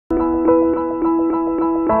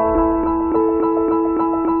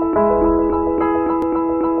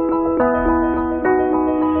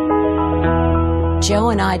Joe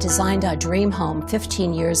and I designed our dream home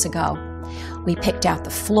 15 years ago. We picked out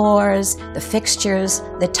the floors, the fixtures,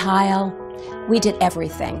 the tile. We did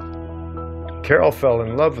everything. Carol fell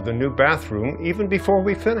in love with the new bathroom even before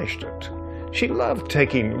we finished it. She loved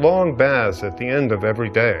taking long baths at the end of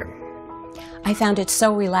every day. I found it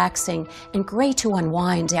so relaxing and great to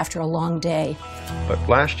unwind after a long day. But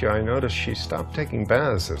last year I noticed she stopped taking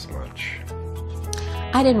baths as much.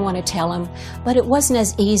 I didn't want to tell him, but it wasn't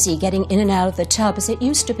as easy getting in and out of the tub as it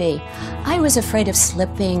used to be. I was afraid of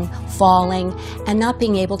slipping, falling, and not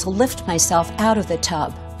being able to lift myself out of the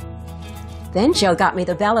tub. Then Joe got me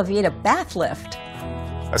the Bellavita bath lift.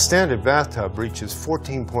 A standard bathtub reaches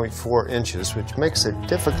 14.4 inches, which makes it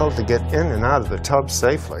difficult to get in and out of the tub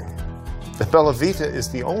safely. The Bellavita is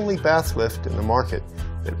the only bath lift in the market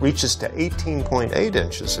that reaches to 18.8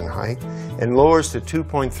 inches in height and lowers to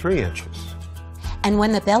 2.3 inches. And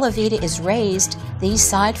when the Bellavita is raised, these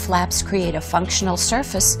side flaps create a functional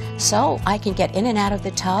surface so I can get in and out of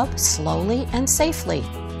the tub slowly and safely.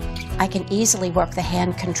 I can easily work the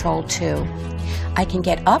hand control too. I can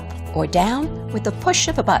get up or down with the push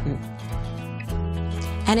of a button.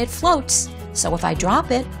 And it floats, so if I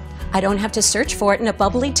drop it, I don't have to search for it in a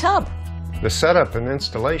bubbly tub. The setup and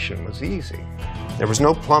installation was easy. There was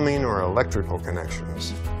no plumbing or electrical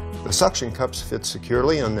connections. The suction cups fit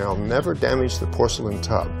securely and they'll never damage the porcelain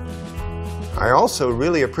tub. I also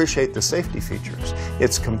really appreciate the safety features.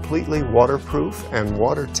 It's completely waterproof and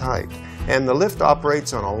watertight, and the lift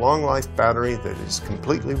operates on a long-life battery that is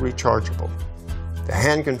completely rechargeable. The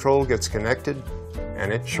hand control gets connected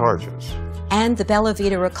and it charges. And the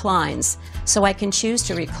Bellavita reclines, so I can choose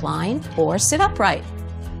to recline or sit upright.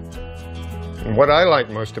 And what I like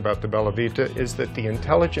most about the Bellavita is that the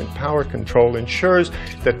intelligent power control ensures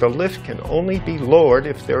that the lift can only be lowered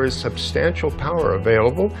if there is substantial power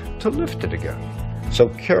available to lift it again. So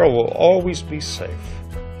Carol will always be safe.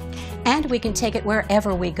 And we can take it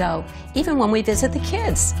wherever we go, even when we visit the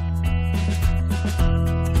kids.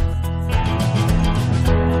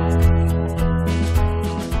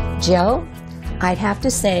 Joe, I'd have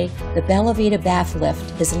to say the Bellavita bath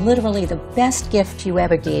lift is literally the best gift you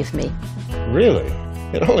ever gave me. Really?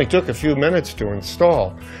 It only took a few minutes to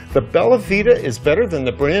install. The Bellavita is better than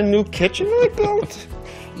the brand new kitchen I built?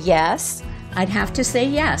 Yes, I'd have to say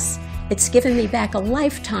yes. It's given me back a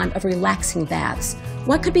lifetime of relaxing baths.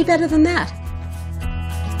 What could be better than that?